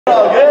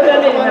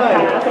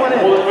Good. Come on in.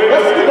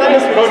 Let's get down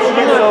this way.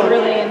 I'm not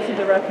really into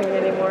the roughing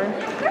anymore.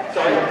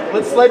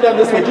 Let's slide down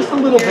this way just a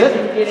little bit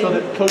so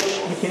that Coach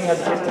McKinney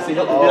has a chance to see.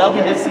 That'll be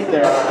his seat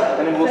there,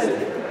 and then we'll sit.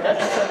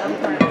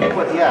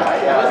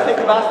 Yeah. Let's take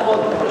the basketball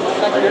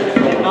back here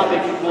and not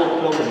make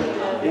people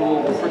it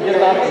will forget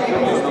about it.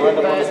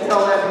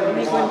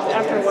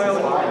 After a while,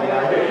 when you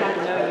know you.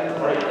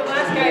 The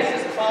last guy's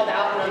just called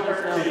out number.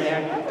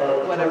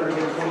 Whatever it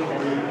is.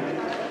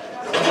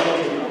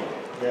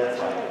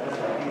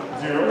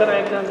 But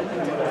I've done it.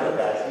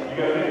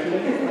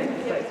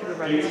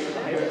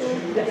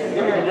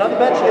 You're on the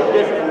bench. Do you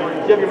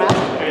have your mask?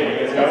 You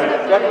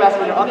have your mask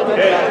when you're on the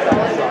bench.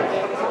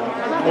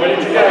 When did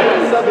you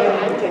get sub in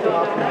and take them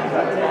off?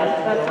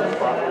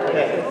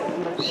 Okay.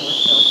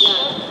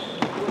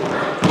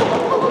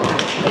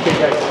 Okay,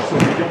 guys. So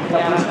we don't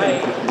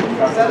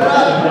have set it up.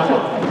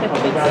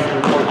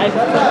 I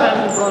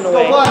sometimes blown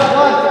away.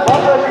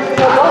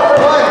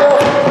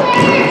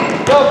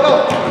 Go, Go.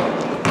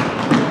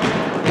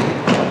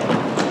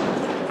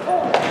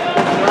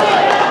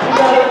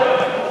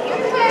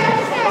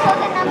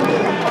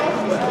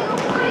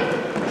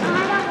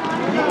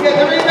 Get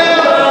the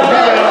rebound!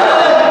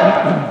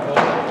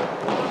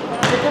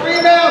 Get the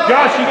rebound!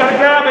 Josh, you gotta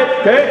grab it,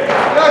 okay?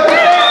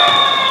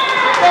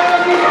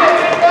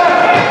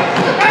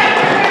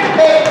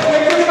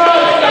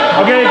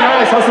 Okay,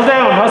 guys, hustle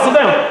down.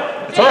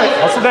 It's all right,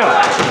 hustle down.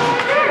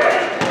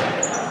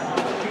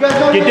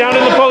 Get down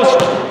in the post,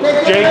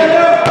 Jake.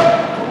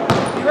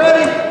 You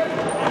ready?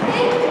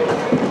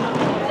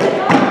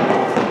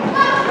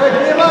 Good,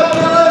 get him up,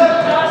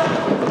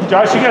 Dylan.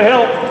 Josh, you gotta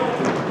help.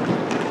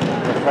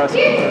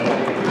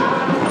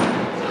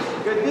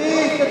 Good D,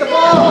 get the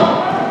ball.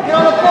 Get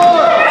on the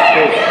floor.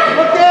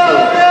 Look down,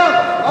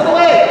 all the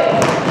way.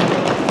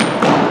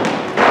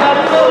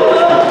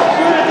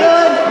 Shoot it,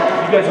 Dylan.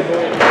 You guys are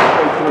going through.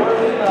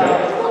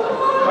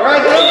 All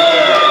right, Dylan.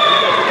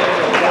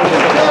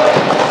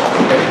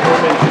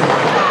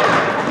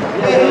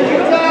 Hey, who's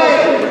your tie?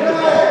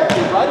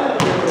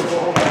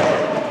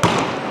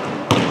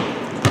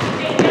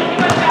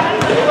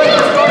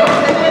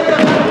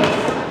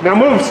 Now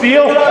move,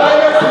 Steele. Good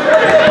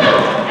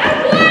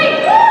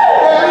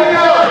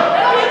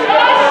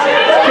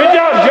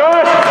job,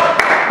 Josh.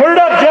 Put it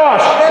up,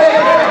 Josh.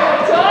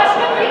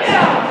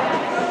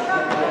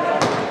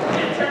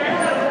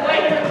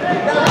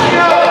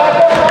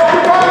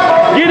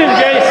 Get him,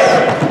 Jace.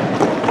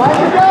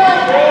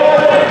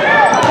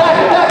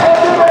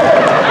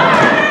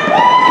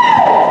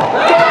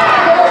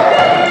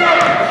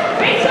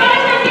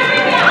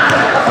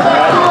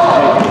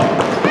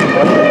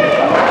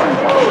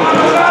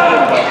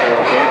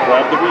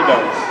 Grab the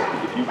rebounds.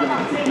 If you get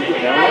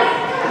down there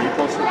and you're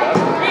close to the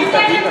basket, get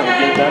that rebound and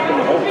get it back in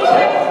the hole.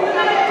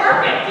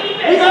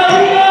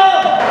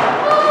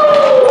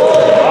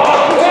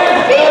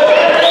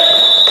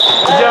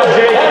 Good job,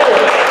 Jake.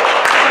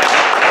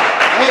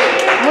 Hey,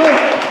 no.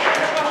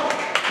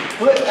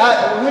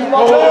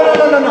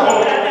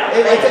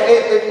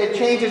 It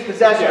changes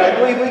possession. I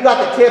believe we got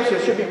the tips, so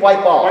it should be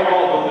white ball. White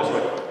ball going this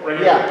way. Right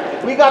here.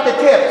 Yeah, we got the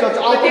tip, so it's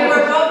alternate.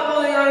 We're both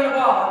holding on to the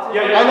ball.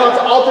 Yeah. I know it's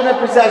alternate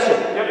possession.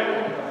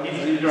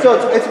 Yep.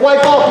 So it's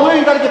white ball. Blue,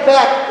 you got to get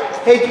back.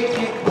 Hey,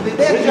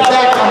 they have to get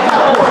back on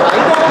half court,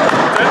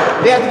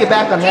 right? They have to get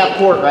back on half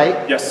court,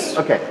 right? Yes.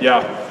 Okay.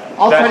 Yeah.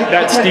 I'll try to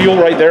That steal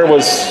right there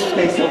was.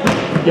 Okay, so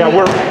Yeah,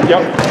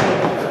 Yep.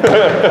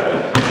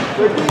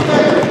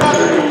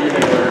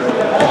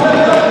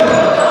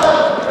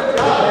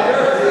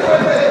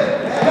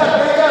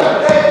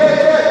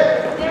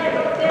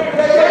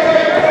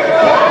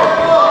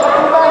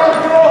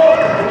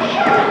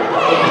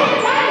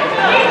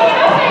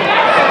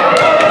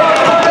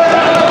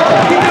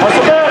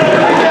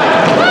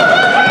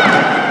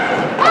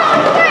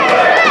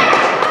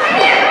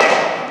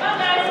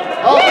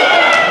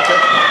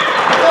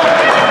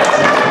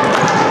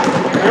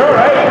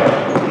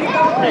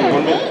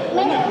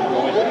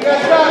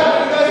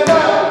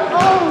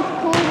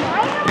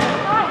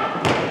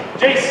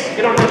 Jace,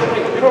 get over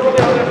there. Get over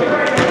there.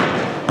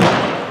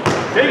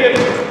 Take it.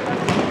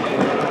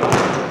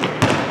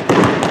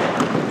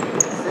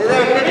 stay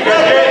there.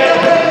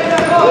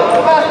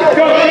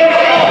 Go, Jake.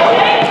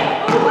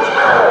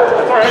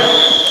 That's all right.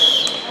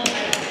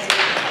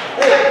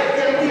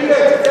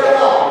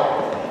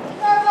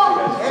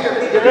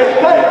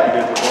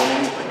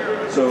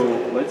 So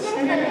let's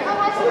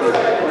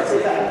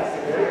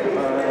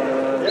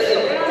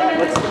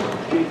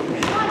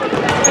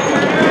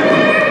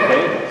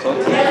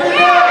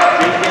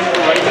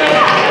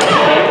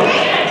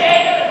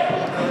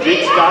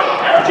Jake's on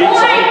 15, okay?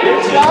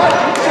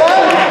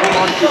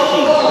 So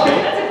he's on 15, okay?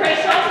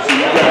 So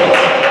you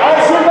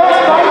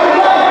guys...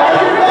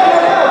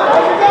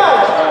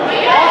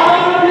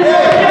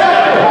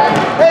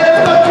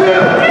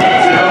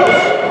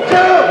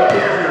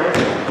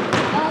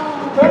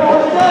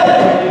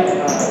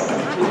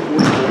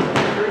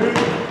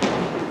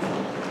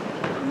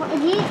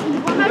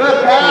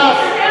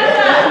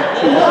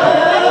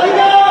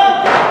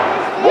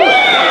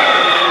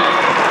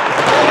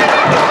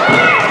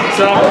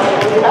 Sub.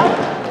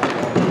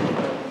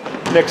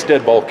 Next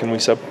dead ball, can we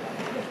sub?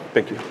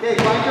 Thank you. Okay,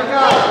 find your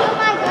guy.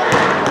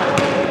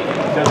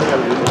 Doesn't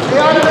have to do Stay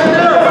on him in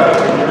there.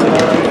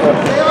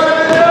 Stay on him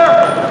in there.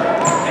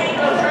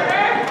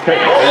 Okay.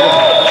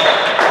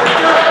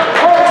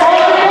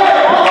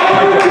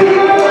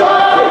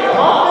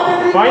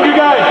 Find your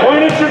guy.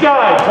 Point at your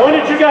guy. Point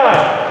at your guy.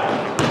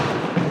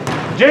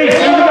 Jake, see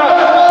the guy.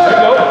 There you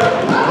go.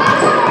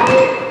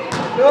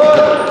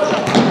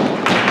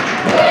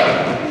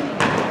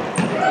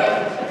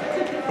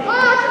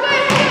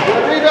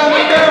 Good rebound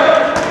in there.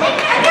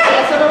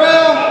 Pass it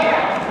around.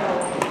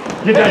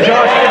 Get that,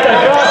 Josh. Get that,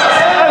 Josh.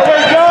 Out of the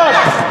way, Josh.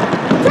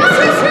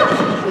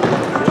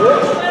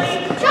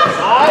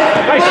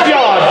 Nice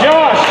job,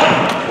 Josh.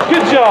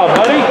 Good job,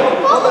 buddy.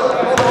 Hold it.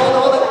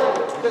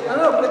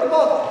 No, get the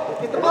ball.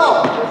 Get the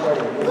ball.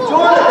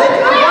 Jordan,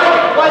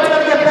 White's got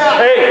to get back.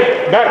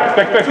 Hey, back.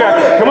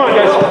 Come on,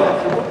 guys.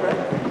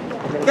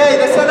 Okay,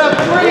 they set up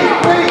three.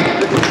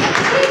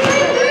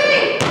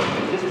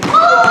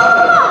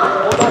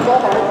 Hold on, ball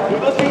hard.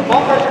 Move those feet,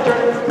 ball pressure,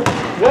 Jordan.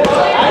 Good.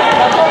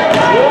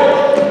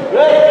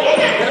 Good.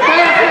 Get it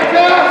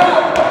back,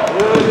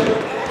 Good.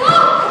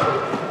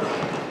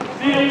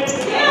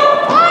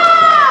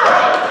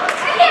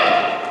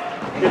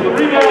 Get the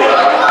rebound.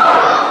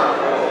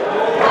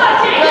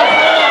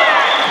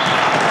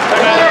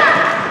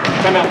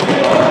 Time out.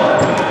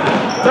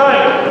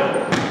 Time.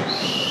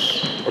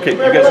 Okay, you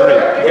guys are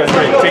ready.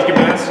 Take your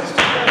masks. You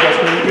guys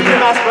can leave your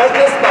masks. Mask right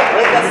this spot,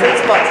 right that same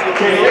spot. So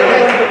Okay,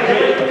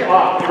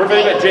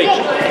 everybody but Jake.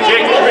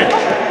 Jake, come here.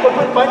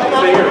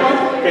 Stay here.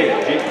 Okay,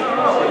 Jake.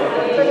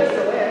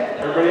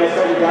 Everybody else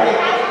got your guy?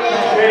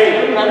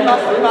 Okay.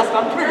 mask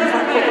on. Come here.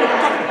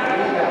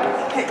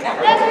 Okay, now.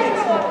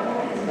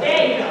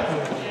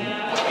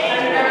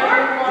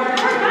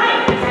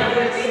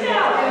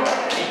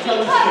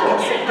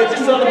 Good,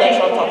 just sit on the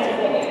bench, I'll talk to you.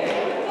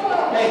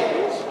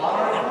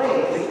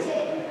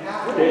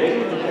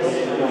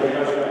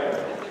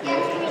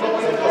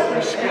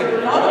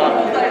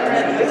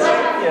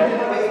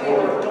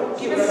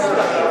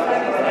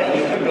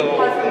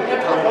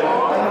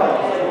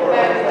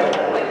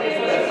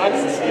 I'm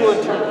Steele in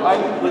turn.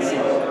 I'm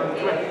listening.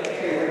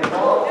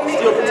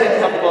 Steele, pretend you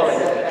have the ball right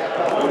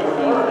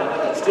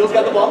here. Steele's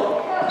got the ball.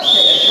 And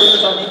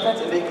Turner's on defense,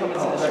 and they come into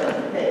the center.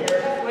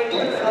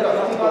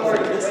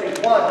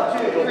 One,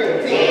 two, three.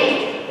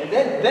 And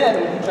then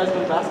we can try to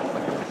play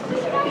basketball.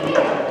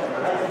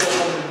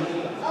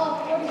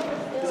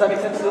 Does that make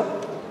sense, Steele?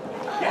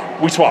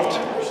 We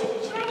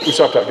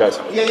swapped out, guys.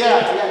 Yeah.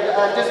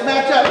 Just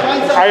match up.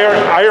 Find somebody.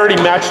 I already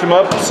matched him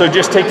up, so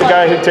just take the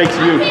guy who takes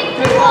you.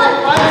 Just find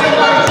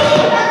somebody.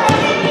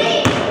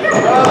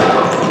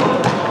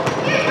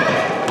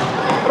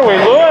 Get away,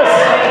 Lewis.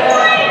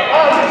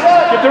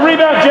 Get the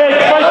rebound, Jake.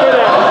 Fight for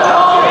that.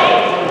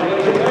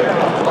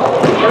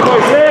 Good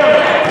boy, Sam.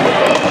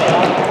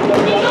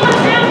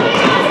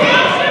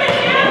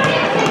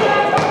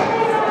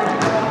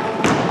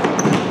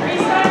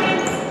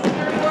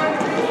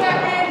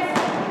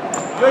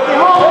 Ricky,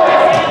 home.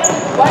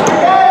 Fight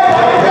your guy.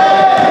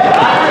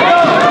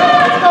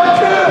 Let's go.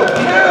 Two.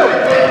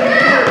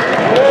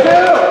 Let's go.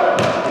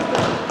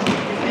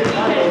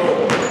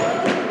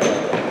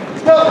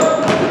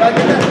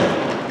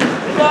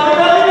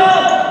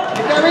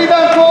 Get that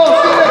rebound, Cole.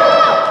 Shoot it.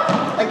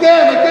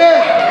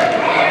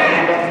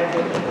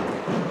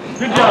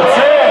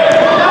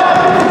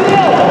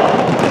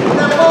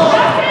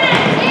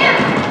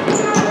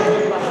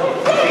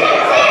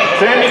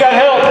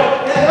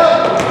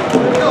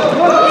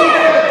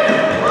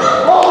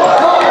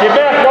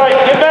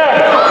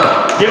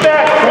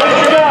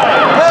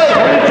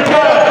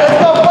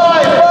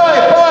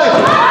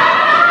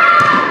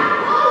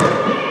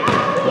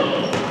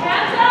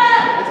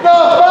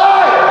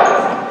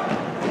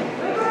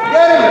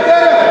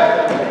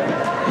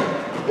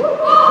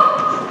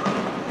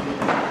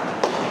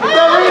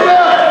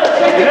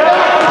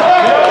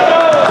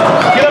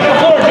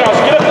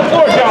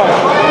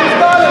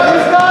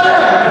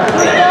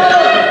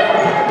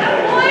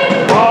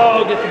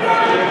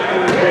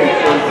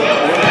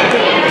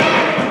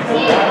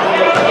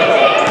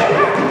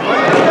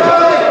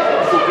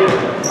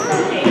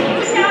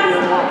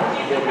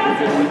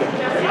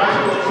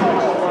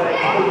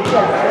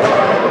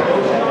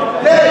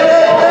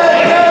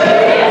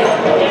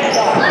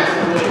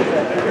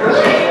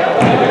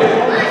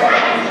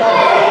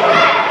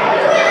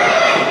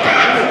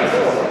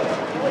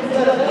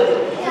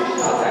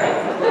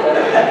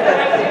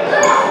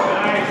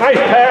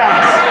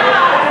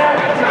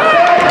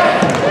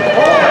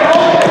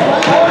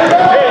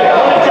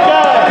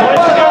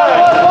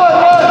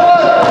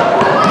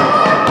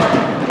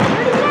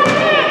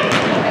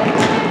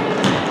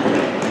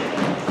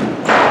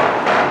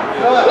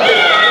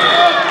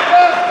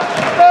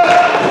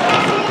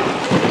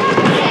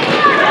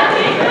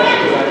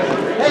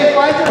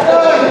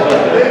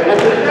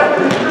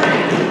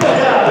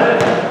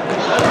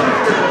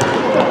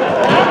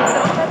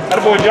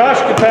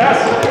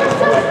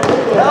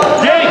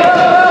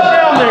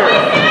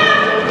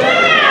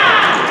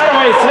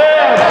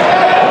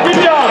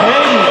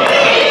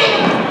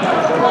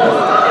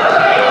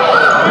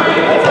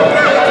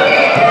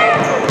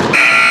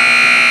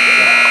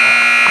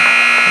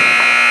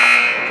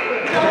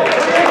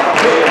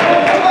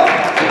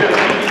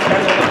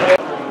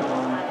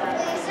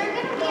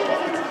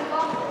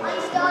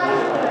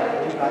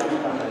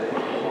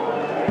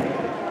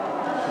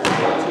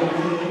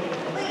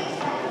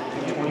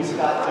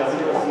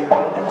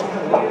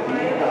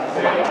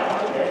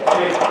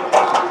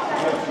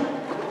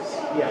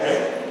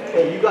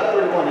 Hey, you got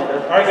 31 in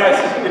there. All right, guys,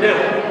 get down.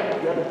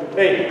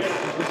 Hey,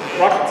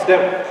 Rockets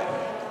down.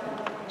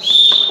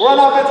 We're on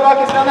offense,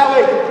 Rockets, down that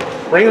way.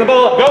 Bring the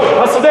ball up. Go.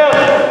 Hustle down.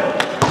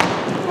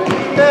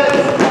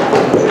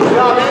 Good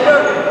job, Andrew.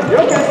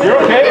 You're okay. You're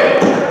okay.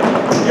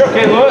 You're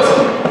okay, Lewis.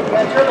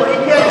 He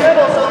can't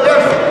dribble, so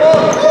there's the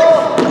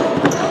ball.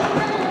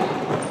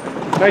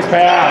 Nice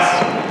pass.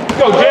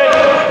 Go, Jake.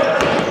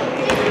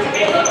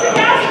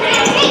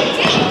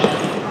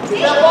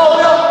 That ball,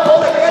 Will.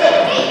 Hold it, get it.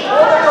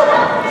 Hold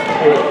it.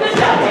 Good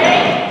job,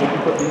 Jake. We can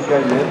put these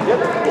guys in. Yep.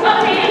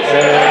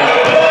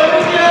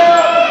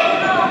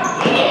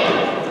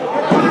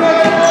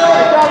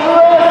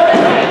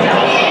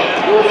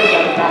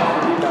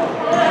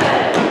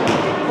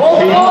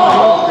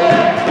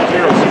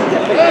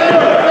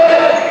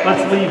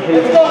 Let's leave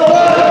his. So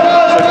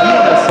he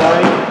has a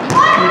sign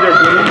to their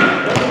game.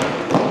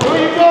 Who are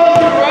you going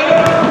to,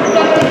 Ryder?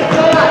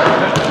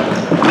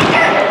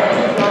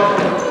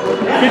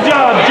 Good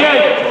job,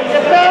 Jake.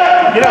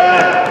 Get up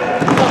there.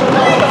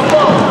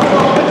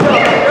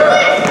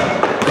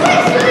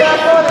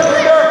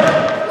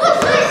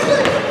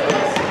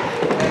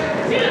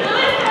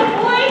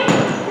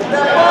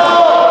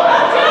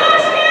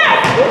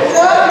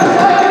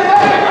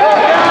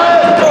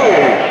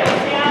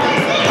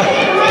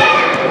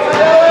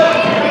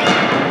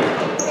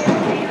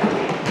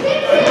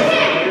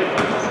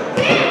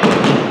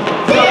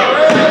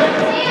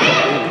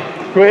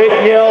 Quit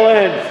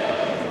yelling.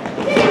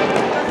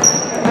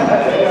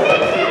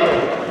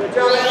 Good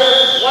job, Andrew.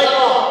 White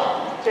ball.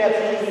 Chance.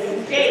 Let's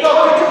go. Get your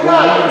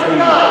guy. Get your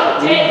guy.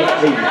 Jake,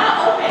 you're not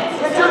open.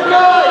 Get your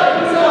guy.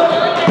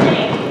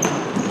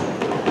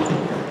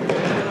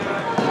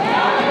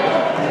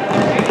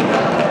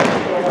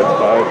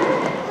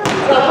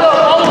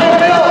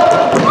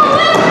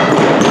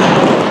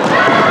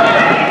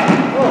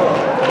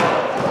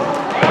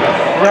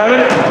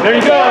 There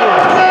you go.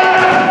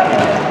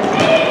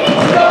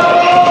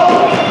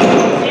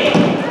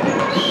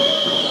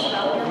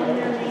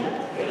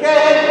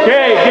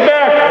 Okay, get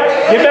back.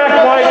 Get back,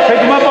 White. Pick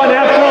him up on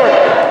half court.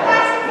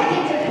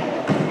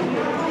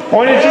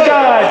 Point at your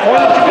guy.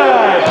 Point at your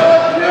guy.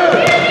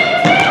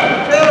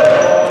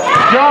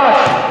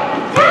 Josh.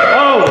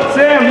 Oh,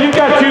 Sam, you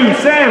got two.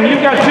 Sam, you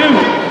got two.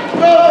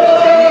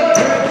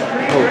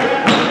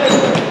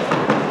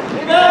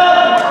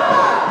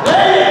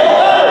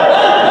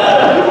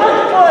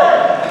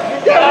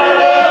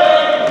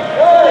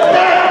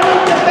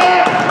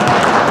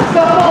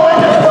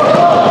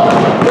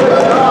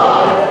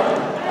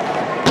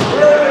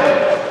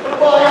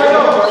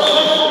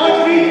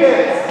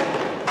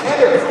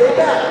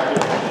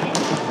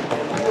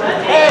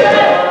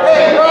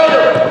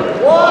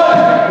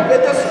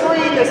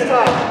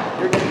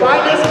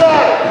 Find this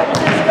guy.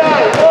 This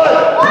guy. One.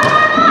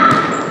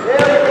 There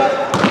we go.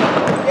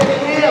 Get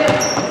him.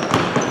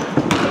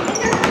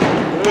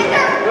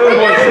 Good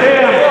boy,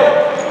 Sam.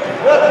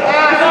 Good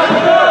pass.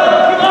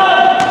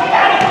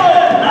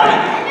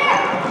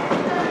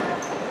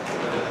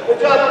 Good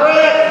job,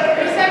 Brent.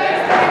 3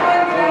 seconds,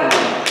 31, get out.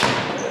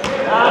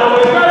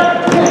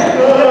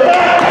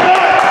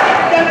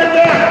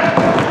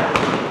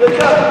 Good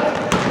job.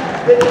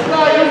 Get this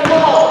guy. Use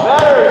ball.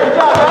 Better. Good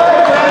job. Better,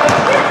 Brent.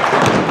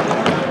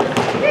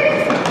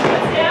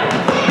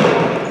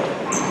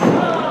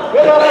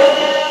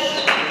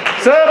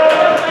 Sup?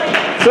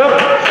 Sup?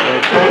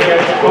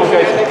 Go,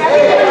 guys.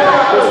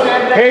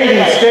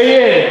 Hayden, stay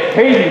in.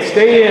 Hayden,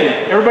 stay in.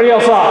 Everybody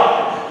else off.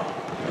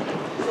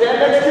 Stand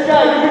next to your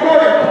guy. You can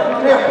guard him.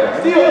 Here.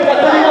 Steal. You got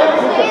 31.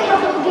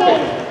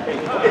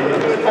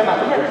 Time out.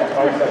 Come here.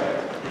 Come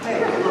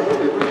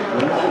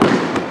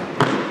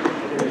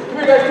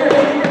here, guys. Come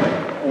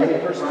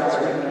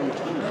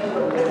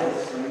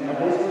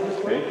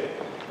here.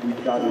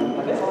 We've got him.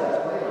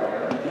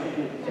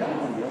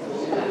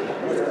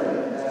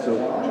 So,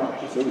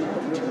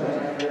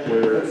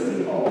 where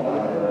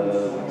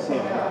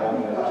Sam, on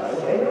the other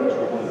side,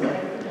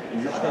 and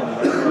you're standing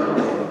there,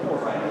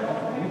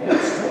 you can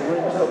still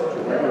bring us up to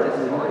wherever it is.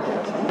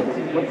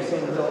 What the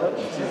same result up,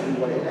 it's simply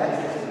what it is.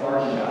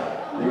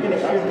 You're going to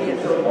hear me and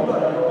throw it.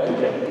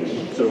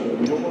 So,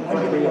 we don't want to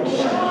create a line.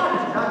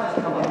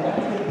 We don't want to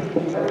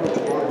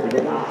create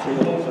a line.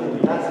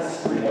 That's a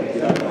screen.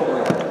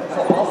 So,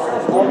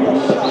 I'll be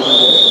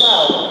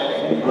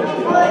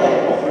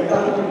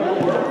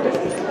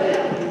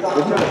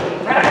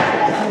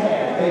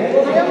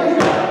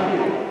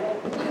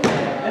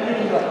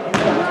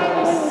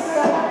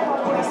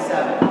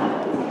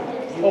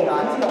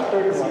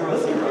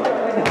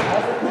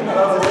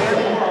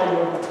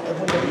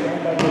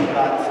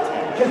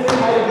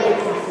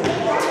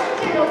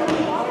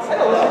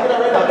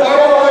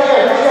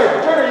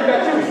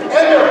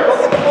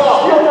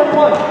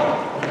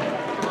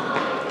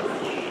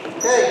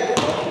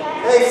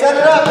Hey, set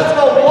it up. Let's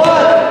go.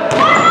 One.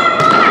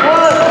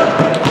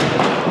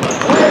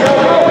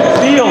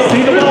 Steal,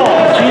 see the ball,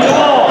 see the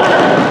ball.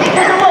 Take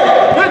it away.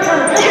 Good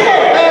turn. Take it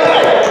away.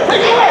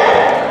 Take it away.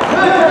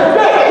 Good turn.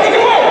 Good. Take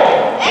it away.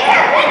 Take it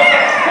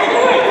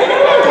away. Take it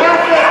away.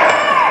 Pass it.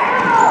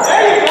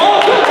 There you go.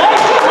 Good.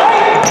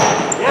 Right.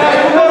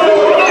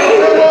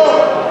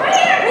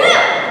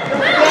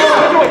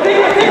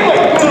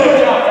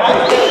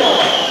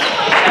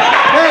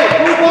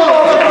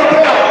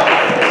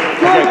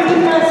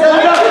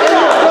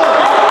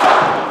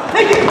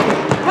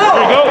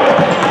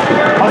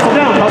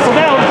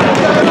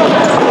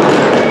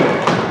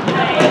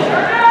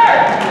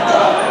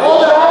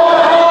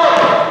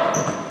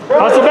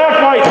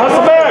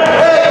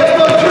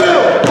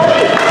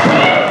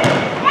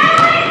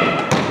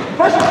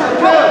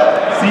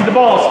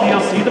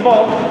 the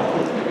ball.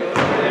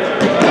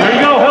 There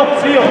you go,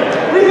 help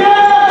seal.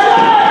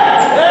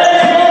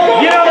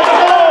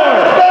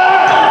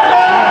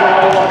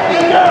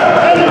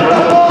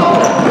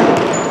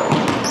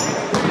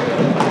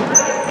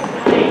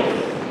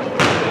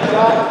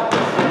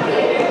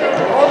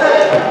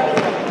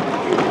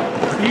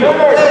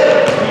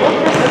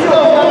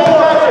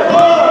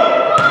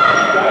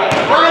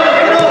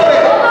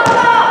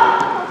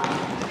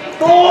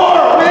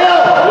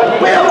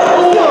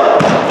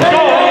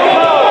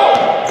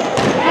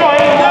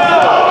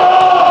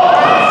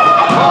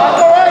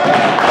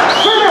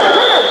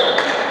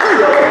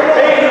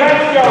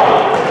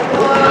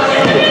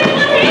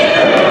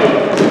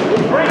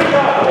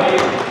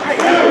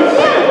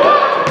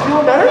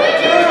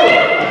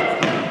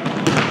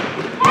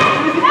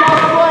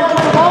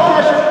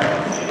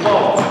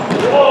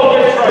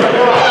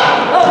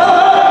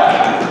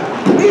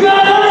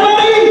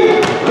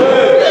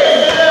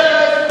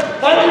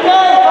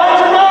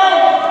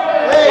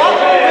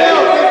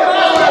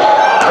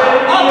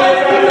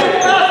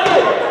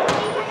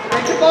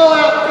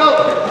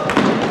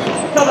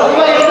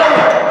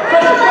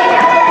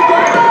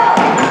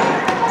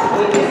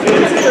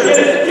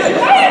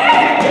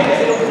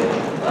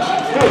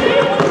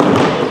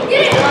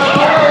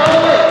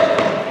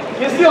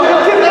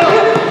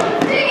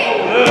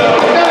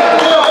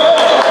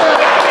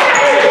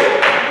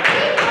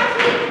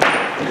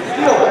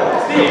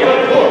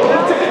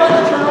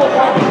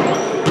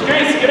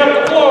 Get on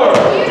the floor.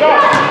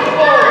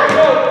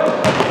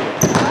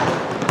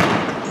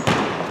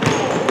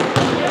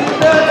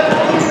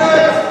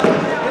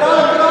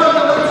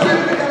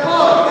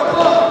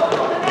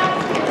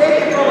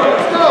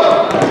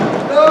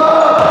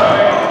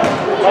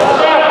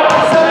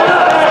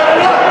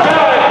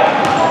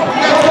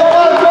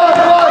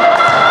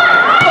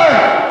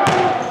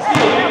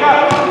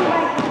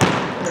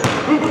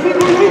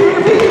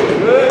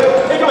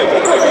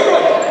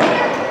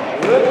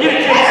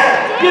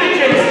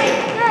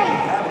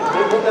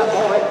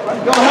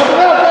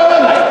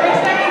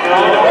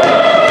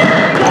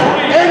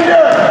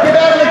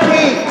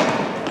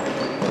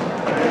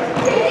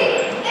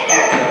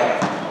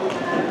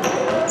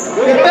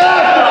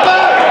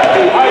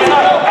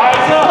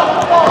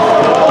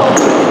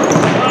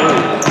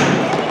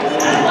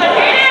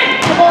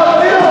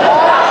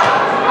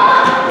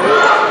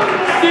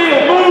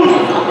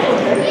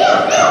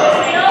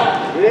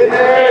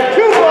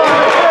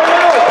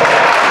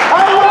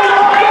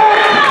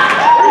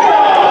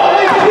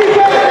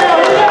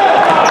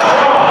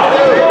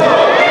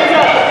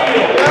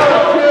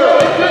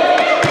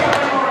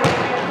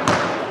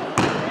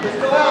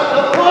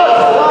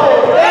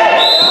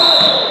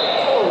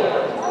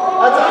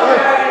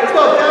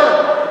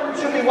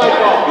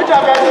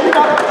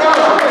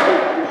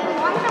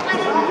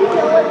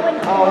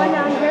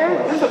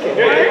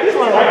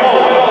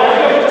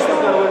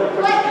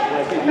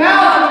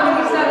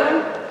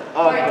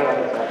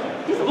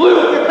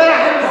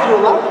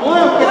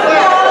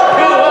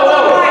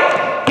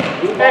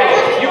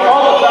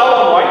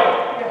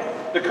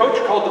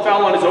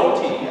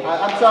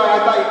 I'm sorry, I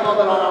thought you called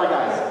it on our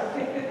guys.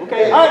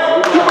 Okay, all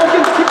right, keep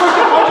working,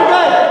 find your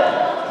guy.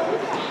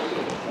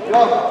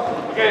 Go.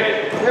 Okay.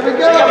 Here we go.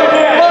 Run.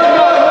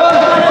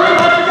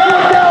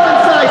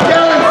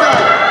 Down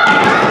inside.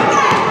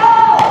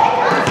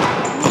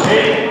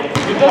 Hey,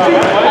 good job,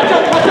 man. Catch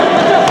up.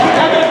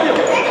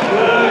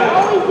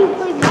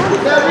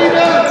 That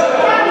rebound.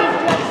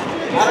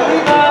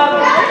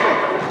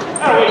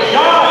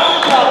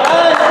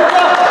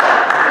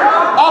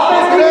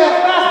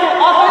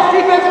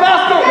 Defense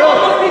basket!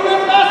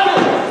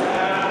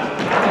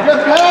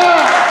 Good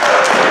pass!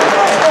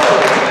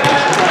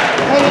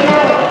 Hey,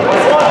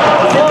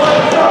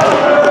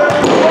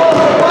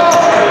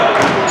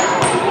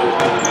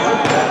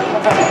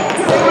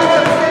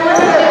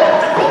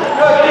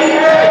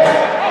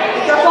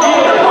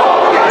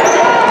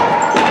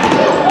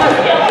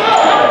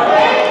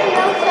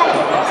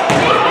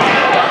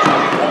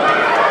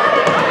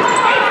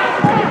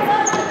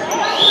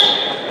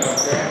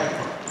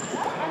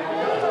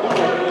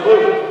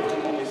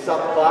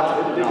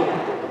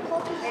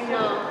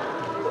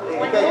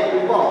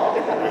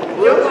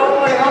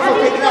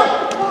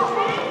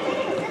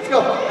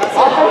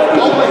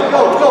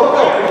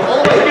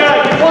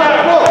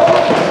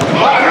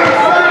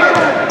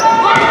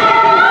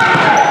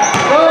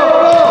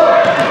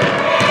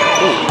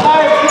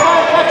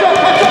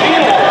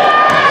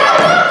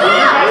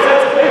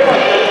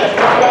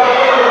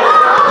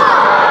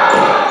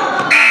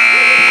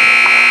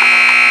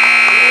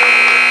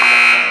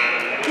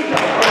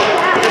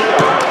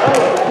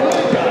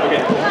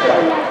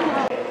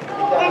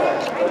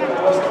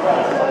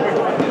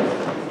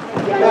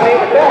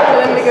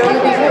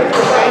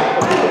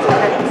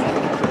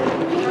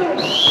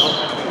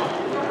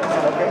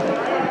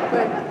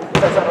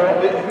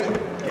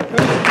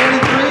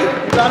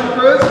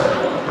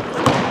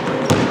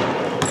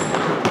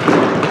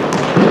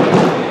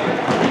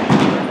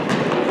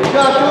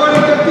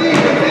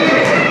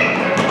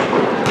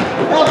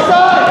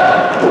 Outside!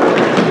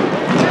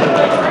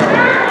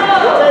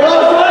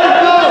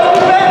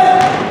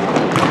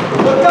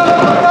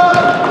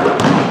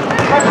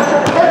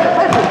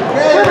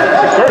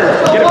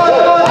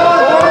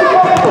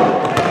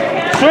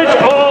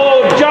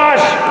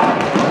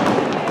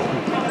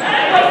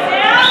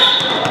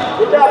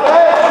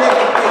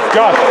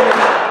 Josh.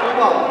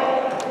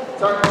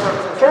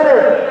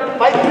 Turner,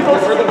 fight through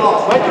those for the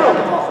ball. Fight through them.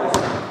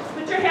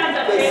 Put your hands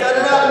up, Okay, Jake. set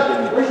it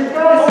up. Where's your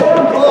guy?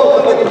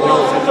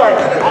 Sorry.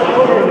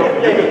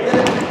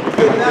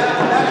 Good.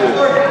 Back to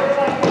work.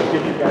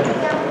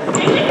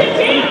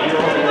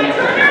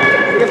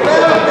 Get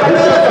better.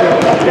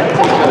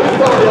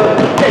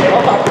 Okay,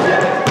 I'll talk to you.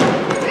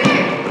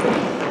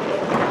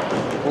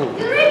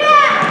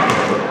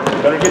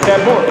 Better get that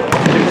board.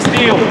 Get the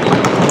steal.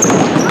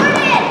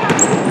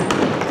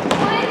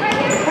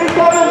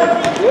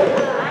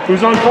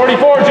 Who's on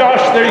 44,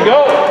 Josh? There you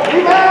go.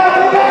 Get up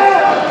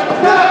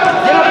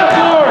the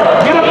floor.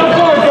 Get up the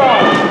floor,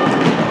 Josh.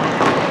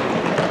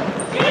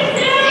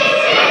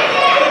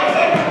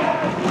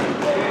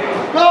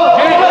 Go!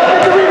 Get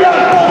the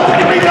rebound!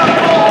 Get the rebound!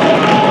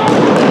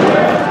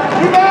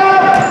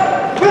 Rebound!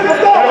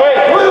 Wait.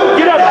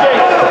 Get up,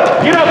 Jake.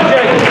 Get up,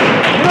 Jake.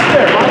 Get up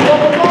there.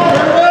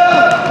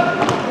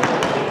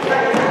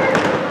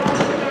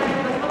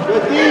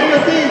 Good team,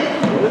 good team.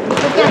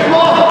 Get that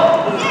ball.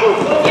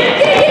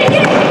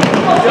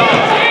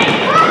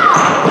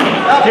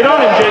 Get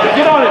on it, Jake.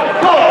 Get on it.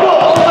 Go,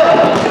 all the way.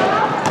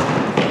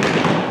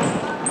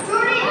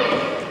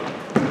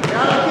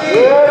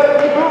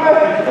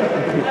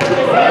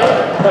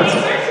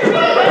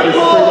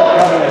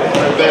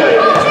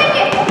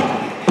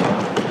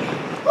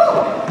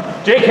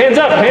 Jake, hands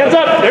up. Hands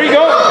up. There you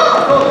go.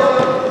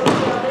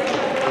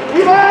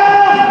 Rebound!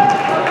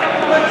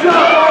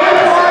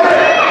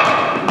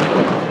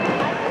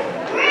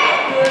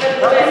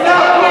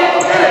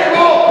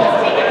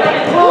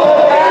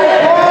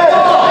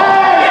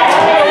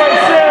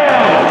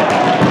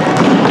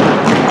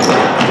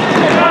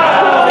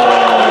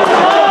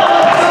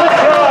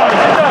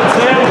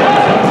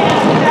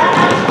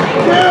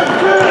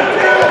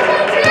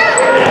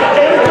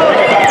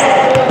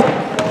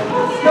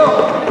 Good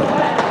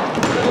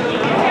job,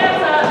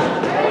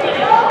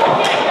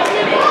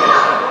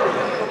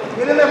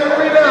 get in there for the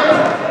rebound.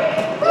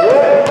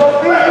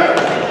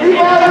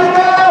 Rebound!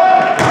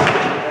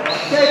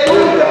 Okay,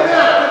 move, get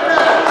back.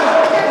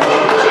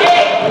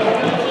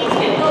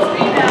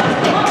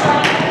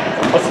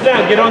 Let's sit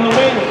down. Get on the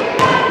wing.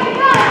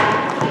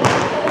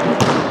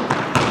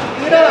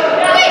 Get up.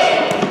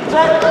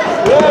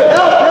 Good.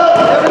 Help.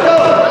 There we go.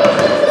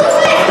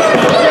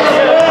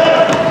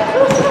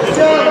 Good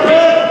job,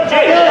 Greg.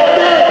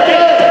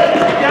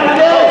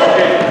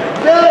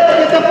 Good.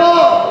 Get the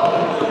ball.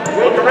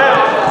 Look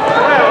around.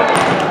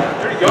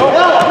 There you go.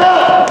 Help.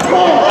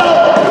 Pull,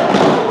 help.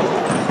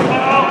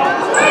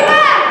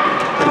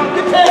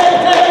 Good take.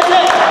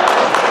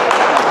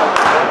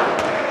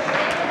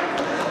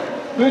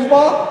 Whose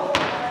ball?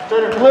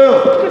 Turner. Blue.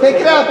 Take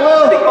it out, Blue.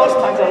 I think most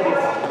times that'll be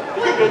fine.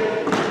 You're good.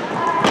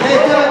 Hey,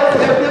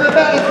 give it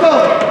back. Let's go.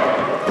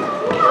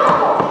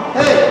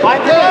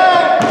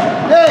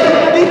 Hey,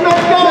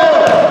 defense, go.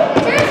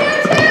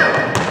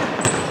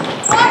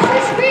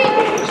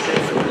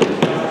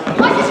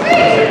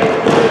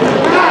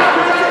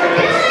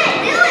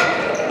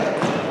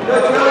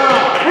 Good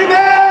job.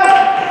 Rebound.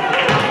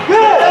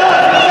 Good.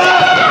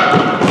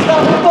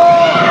 Stop the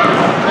ball.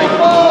 Nice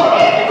ball.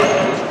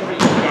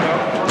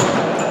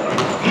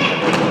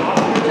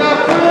 Good job,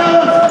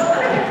 Cruz.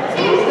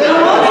 Stay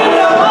with it.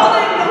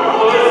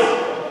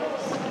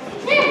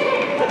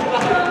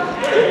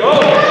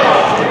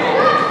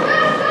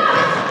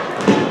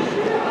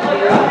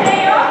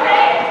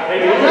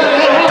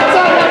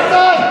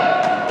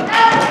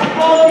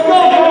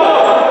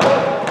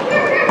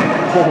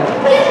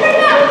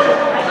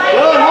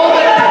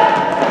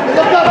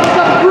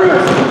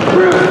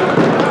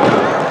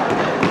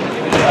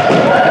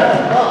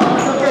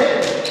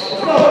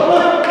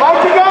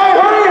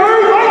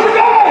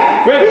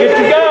 Quick, get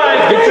your guys.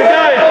 Get your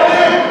guys.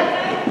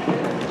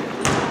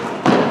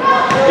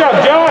 Good job,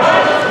 Josh.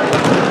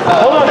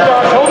 Hold on,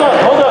 Josh. Hold on.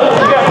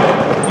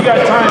 You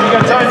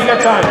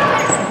got time.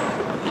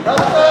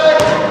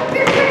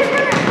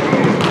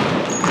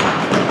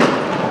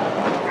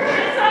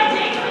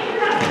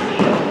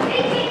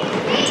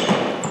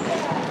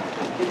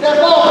 That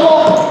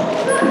ball.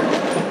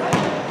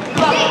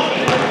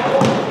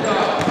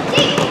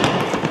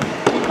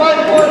 Keep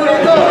fighting for it.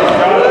 Let's go.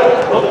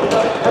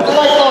 That's the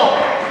light ball.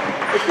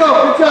 Let's go.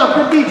 Good job.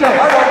 Good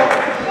defense.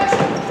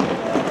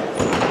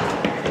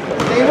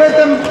 Stay with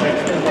them.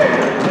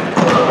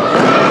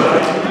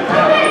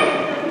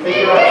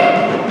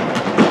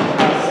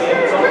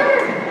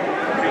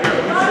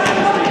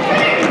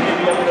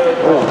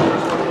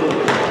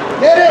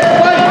 Get it.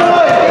 Fight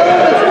for it. Get it.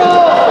 Let's go.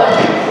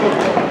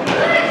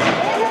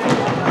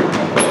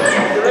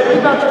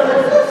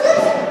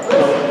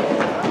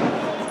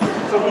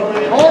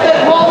 Hold it.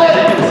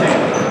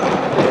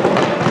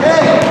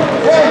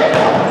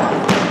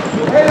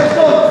 Hey, let's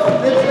go.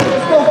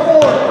 Let's go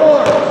forward.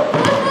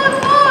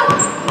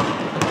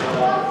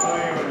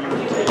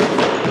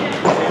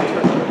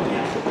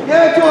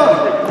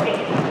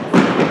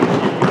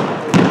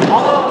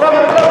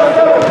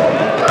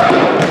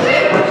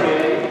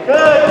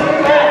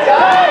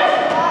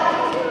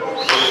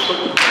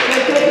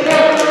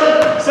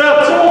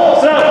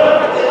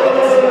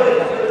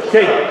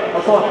 Okay.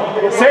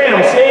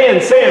 Sam, stay in.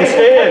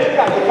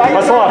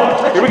 Muscle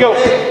up. Here we go.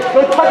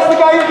 Don't touch the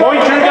guy. Point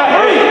your guy.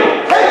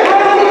 Hey.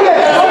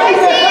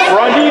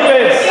 We're on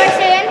defense.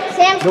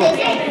 Sam stays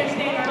in.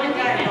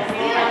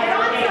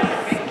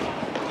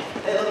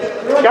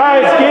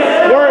 Guys,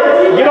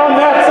 get on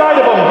that side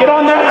of them. Get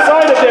on that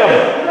side of them.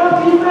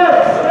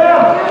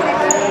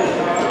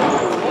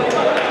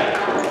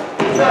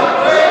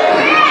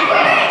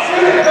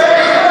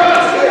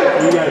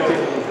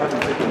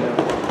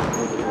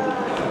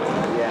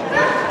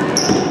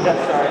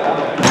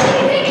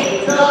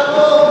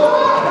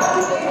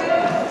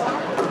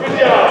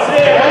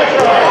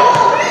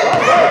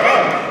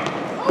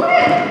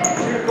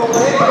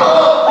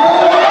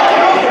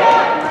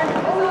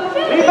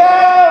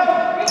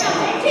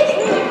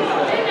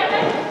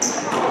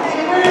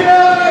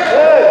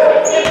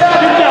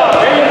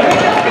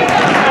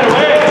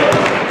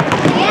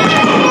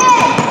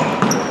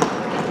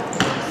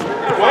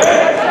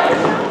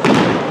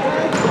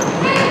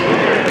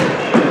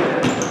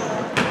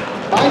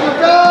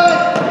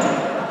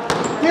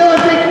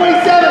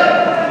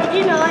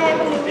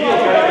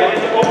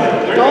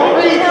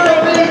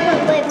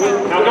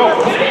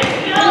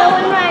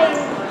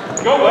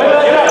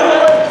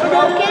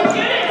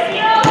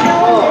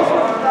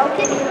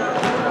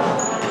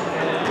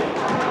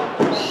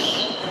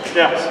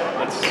 Yes,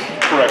 that's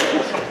correct.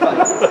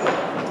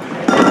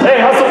 Hey,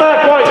 hustle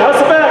back, White,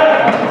 hustle back.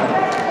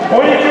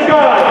 Point at your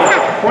guy.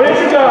 Point at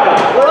your guy.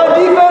 We're on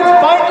defense.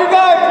 Find your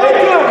guy. Play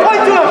to him. Play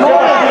to him.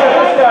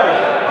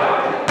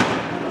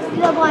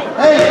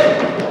 Hey.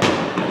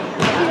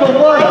 Go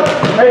one.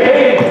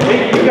 Hey,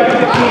 you got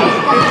 15.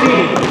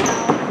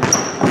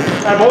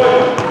 All right, boy.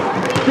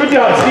 Good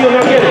job, Steele.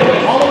 Now get it.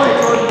 All the way,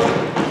 Jordan.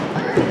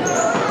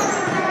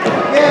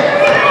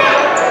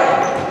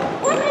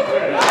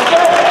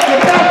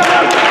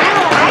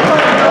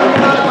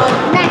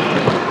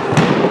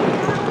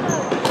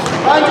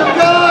 Find your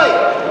guy!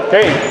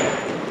 Hey.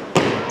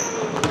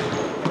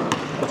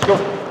 Let's go.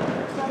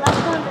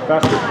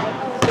 Faster.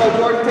 Let's go,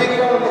 Jordan. Take it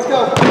over. Let's go.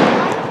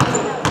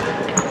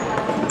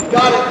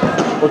 Got it.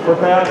 Look for a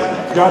pass.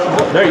 Josh,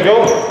 there you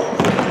go.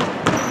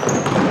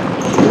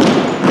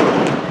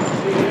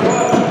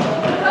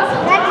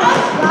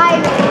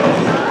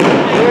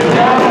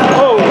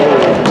 Oh.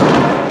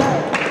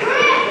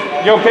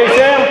 You okay,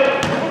 Sam?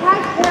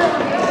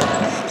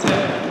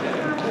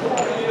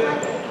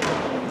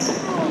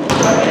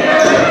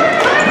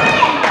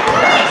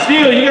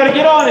 Steele, you gotta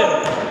get on him.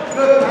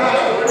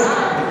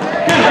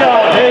 Good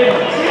job, Dave.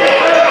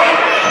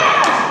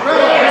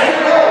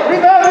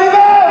 Rebound!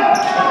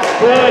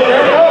 Good,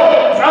 there we go.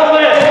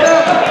 Outlet.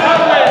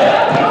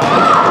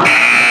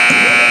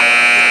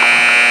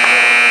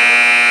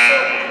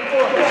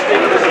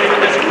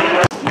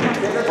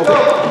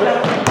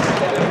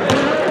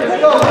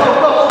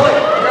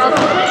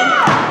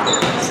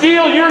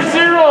 Steele, you're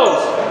zeros.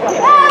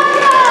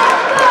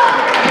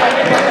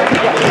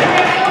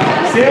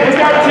 Sam's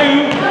got 2.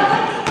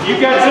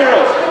 You've got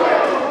zeros.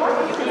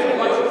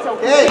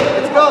 Hey,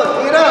 let's go.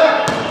 Tee it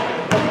up.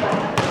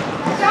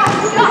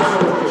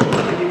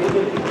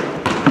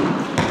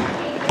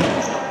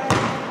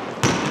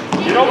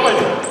 Get open.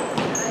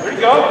 There you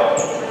go.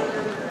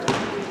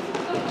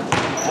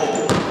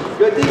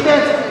 Good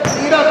defense.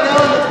 Tee it up,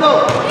 Dylan. Let's go.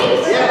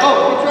 Yeah, oh,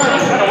 good try.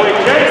 That away,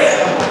 Chase.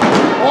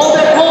 Hold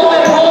it.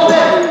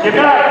 Get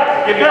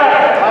back.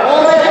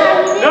 Hold it.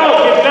 No,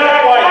 get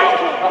back, White.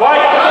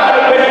 White,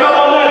 pick him up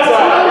on that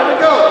side. Here we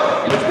go.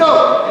 Let's go.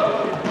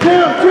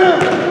 Trim.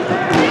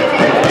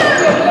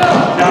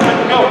 Down it,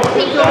 go.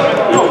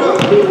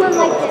 He went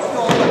like this.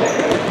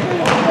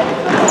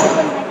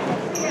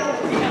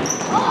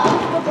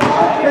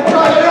 Good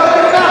try. Get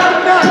up.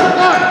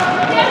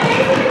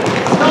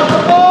 Stop the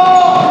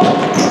ball.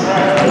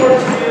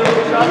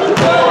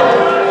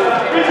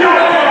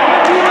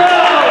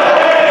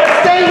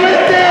 Stay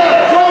with them.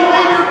 Don't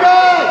leave your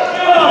guy.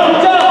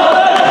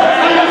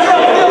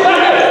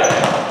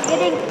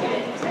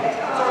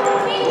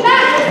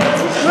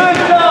 Good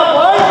job,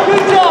 White.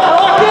 Good job,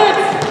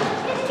 Rockets.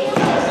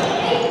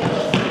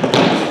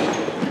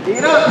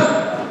 Get up.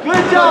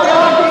 Good job,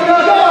 Rockets. Good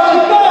job.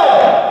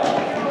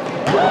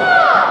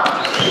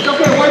 It's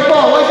okay. White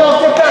ball.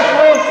 Step back,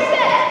 Williams.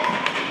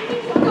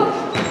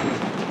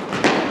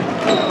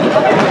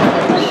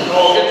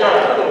 Oh, good job.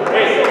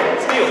 Hey,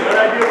 Steele, good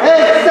idea.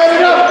 Hey, set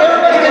it up.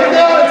 Everybody get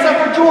down except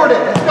for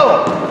Jordan. Let's go.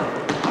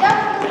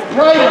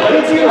 Right,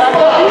 into your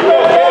spot. Here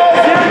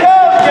it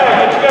goes.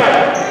 Get your guy.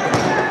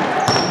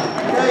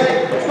 Okay,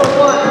 let's go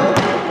one.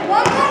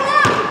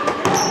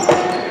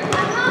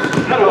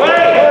 That away.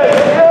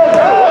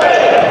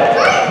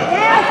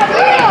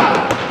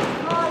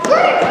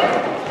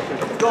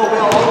 Go,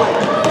 Bill, all the way.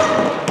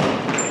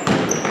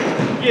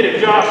 Get it,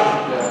 Josh.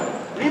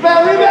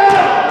 Rebound.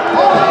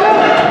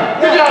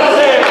 Good job,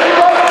 Sam.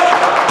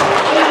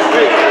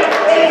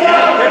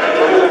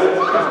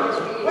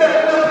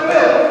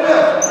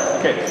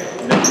 Okay,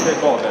 next dead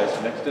ball, guys.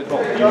 Next dead ball.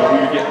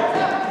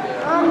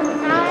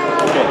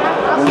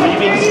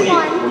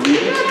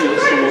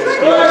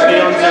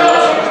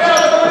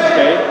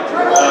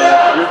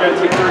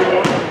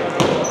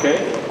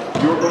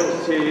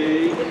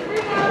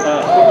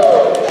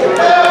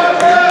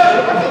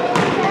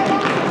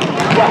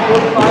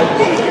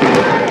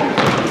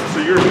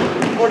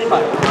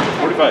 45.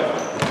 45.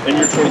 And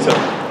you're 27.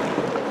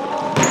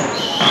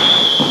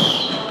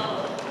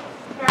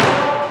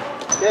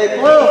 Okay,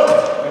 Blue.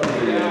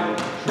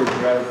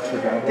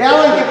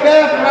 Dallin, get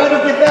back. Ryder,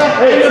 get back.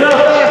 Hey,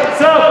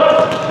 Sub!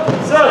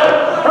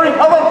 Hurry,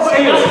 oh wait,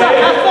 Steal, stay.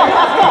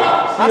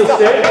 Steal,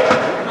 stay.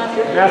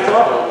 Mask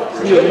off.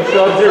 Steal, you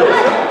still have 0.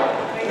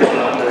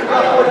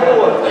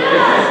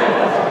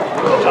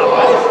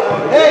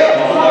 Hey,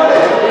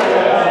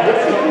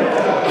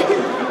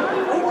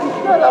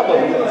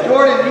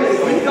 Jordan,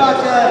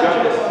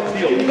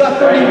 you got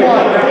 31.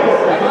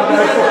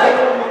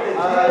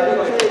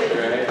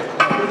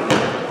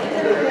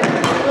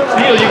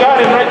 Steal, you got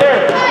him right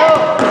there.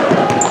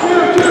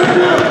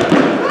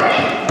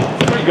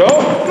 There you go.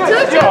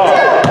 Good job.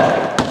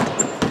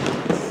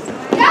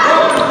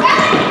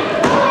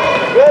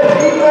 Good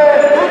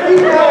defense, good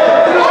defense.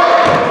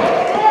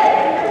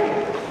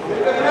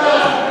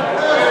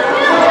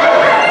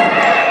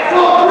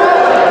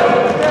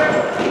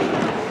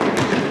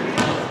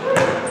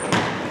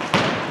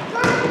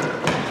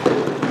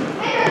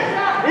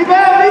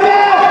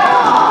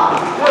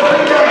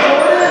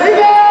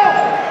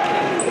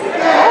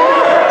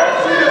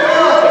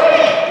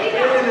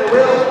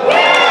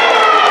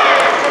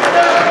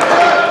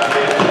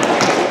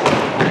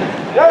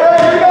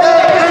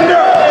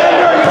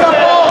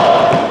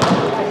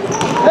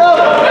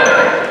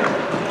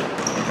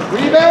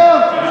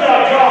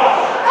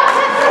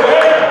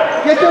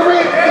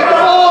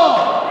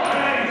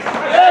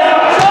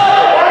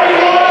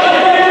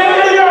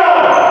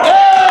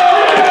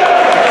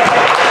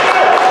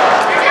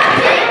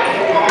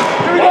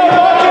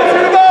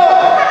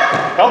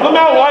 Help him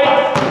out, White.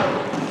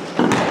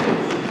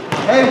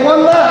 Hey,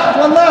 one left,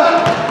 one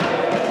left.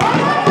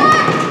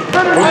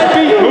 Move your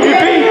feet, move your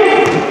feet.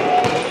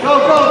 Go,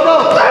 go, go.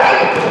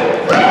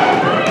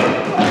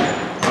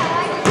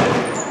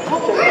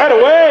 Right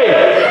away.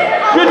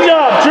 Good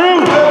job,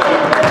 Drew.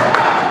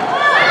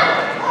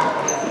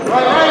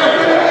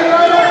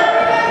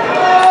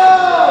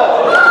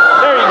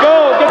 There you go.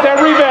 Get that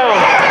rebound.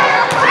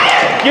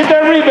 Get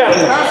that rebound.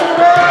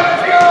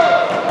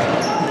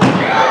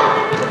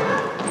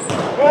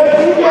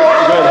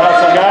 Good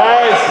hustle,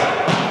 guys.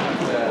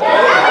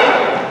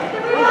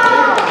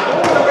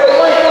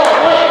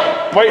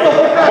 White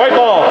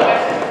ball.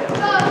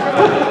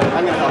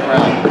 I'm gonna help her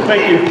out.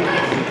 Thank you.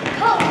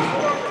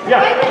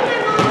 Yeah.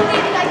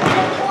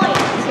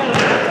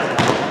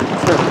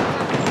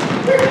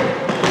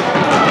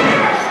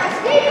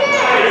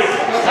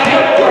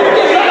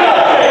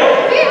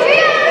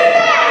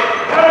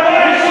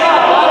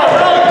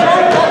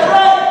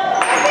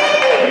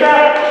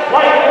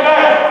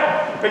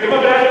 Pick him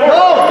up and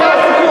Go, pass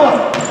it to him.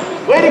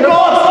 Way to go.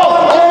 Hold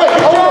it,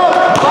 hold it.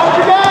 Watch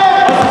your back.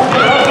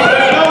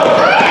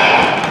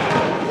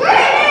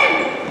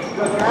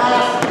 Good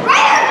pass.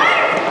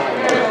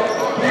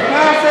 Keep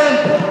passing.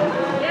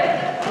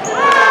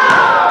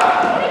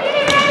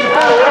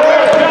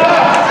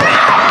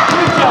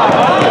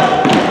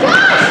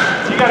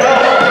 You got it.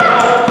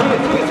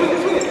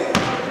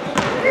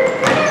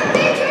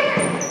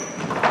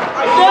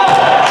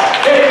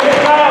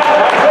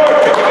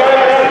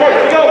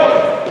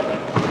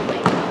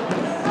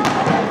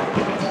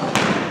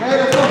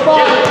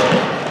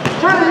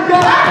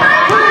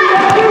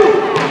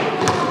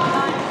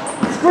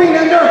 Screen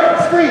under,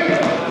 screen.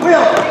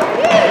 Will.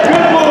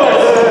 Good, Lewis.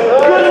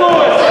 Good,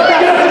 Lewis.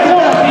 Get up the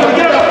floor.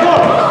 Get up the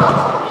floor.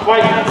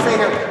 White. Stay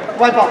here.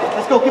 White ball.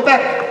 Let's go. Get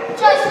back.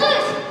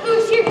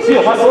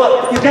 Seal, hustle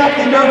up. Get back.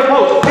 Under the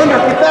post. Under.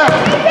 Get back.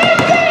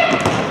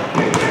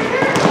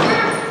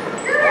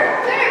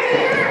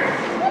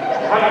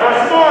 Press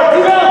the board.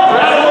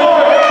 Press the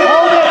board.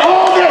 Hold it.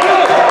 Hold it.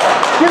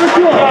 Give it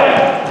to him.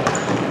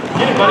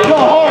 Get it, buddy. Go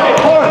hard.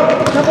 Hard.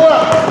 Double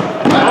up.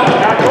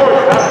 Half court.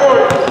 Half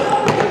court.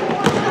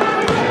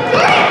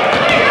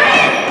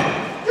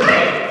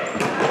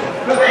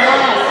 Good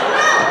pass.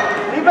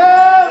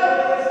 Rebound.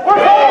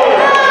 Work hard.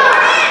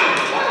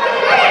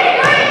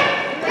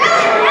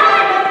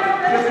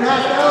 Good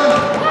pass, Ellen.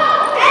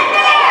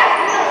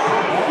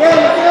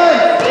 Again, again.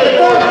 Get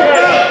back, get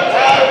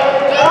back.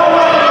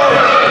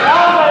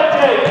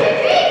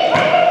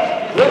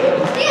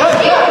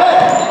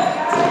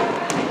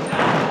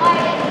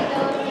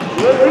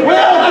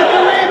 Will, get the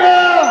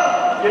rebound.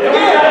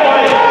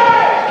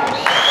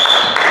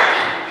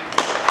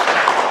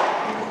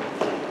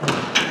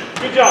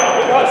 Good job.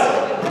 Good hustle.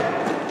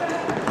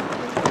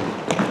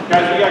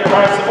 Guys, we got to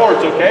try some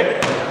boards, okay?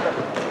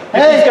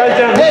 Get these guys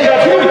down. Hey, He's got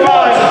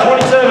 45 and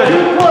 27.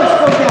 Two push,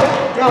 go down.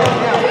 Down,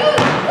 down.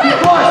 Two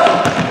push.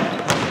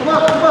 Come on,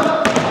 come on.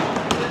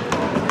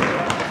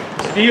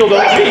 Steal,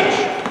 don't reach.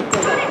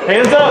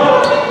 Hands up.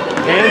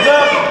 Hands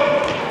up.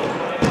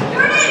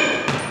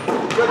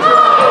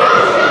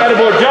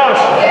 Attaboy,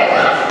 Josh.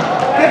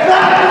 Get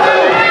back,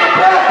 Blue. Get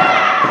back.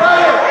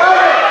 Ryder,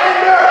 Ryder,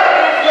 Ender.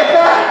 Get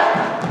back.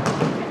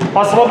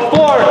 Hustle up the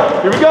floor.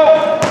 Here we go.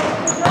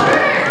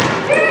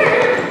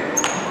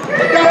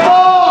 Get that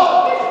ball.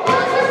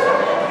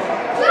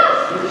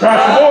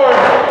 Crash the board.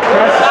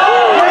 Crash the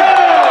board.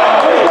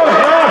 Yeah. There you go,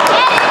 Josh.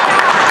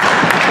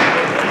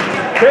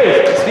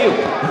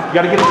 You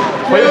gotta get it.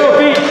 Play with your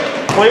feet.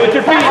 Play with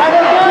your feet.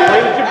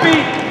 Play with your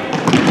feet.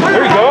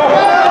 There you go.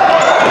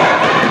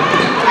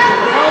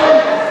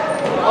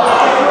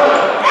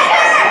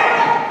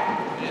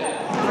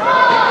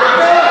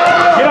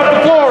 Get up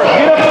the floor.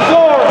 Get up the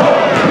floor.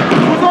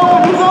 Who's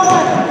open? Who's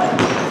open?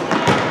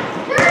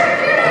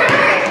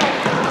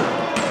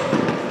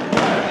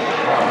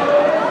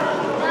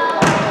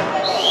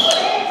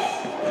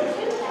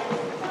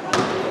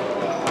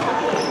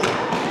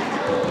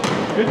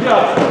 Good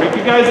job. Pick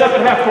you guys up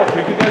at half court.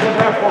 Pick you guys up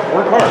at half court.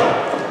 Work hard.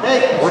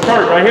 Hey. Work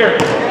hard right here.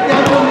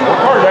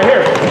 Work hard right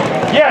here.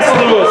 Yes,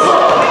 Lewis.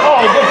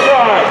 Oh, good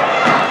try.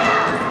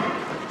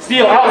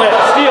 Steal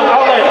outlets.